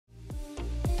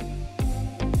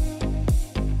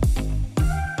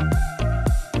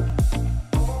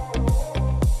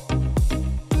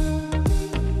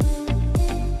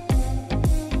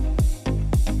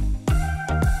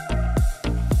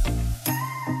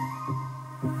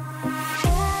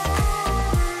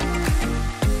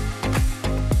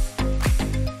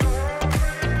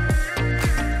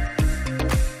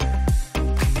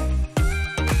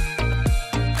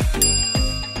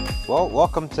Well,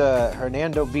 welcome to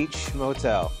Hernando Beach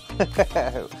Motel.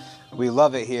 We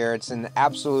love it here. It's an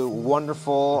absolute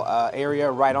wonderful area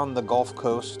right on the Gulf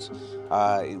Coast.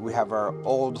 We have our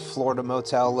old Florida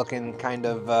motel looking kind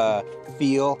of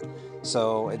feel.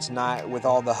 So it's not with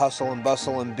all the hustle and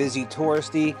bustle and busy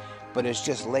touristy, but it's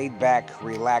just laid back,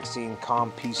 relaxing,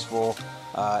 calm, peaceful,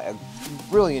 a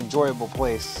really enjoyable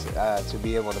place to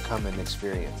be able to come and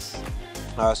experience.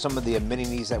 Some of the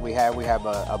amenities that we have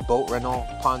a boat rental,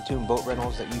 pontoon boat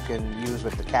rentals that you can use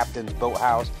with the captain's boat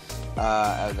house,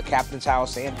 the captain's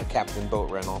house and the captain boat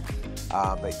rental.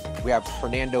 But we have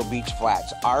Hernando Beach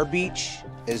Flats. Our beach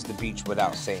is the beach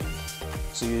without sand.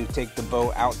 So you take the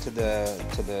boat out to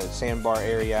the sandbar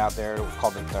area out there, we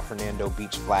call it the Hernando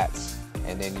Beach Flats,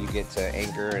 and then you get to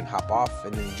anchor and hop off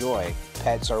and enjoy.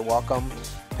 Pets are welcome.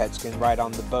 Pets can ride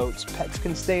on the boats. Pets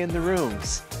can stay in the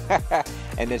rooms.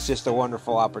 And it's just a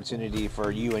wonderful opportunity for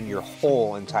you and your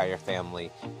whole entire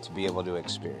family to be able to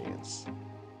experience.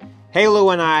 Halo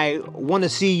and I want to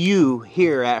see you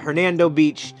here at Hernando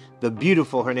Beach, the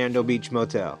beautiful Hernando Beach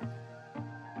Motel.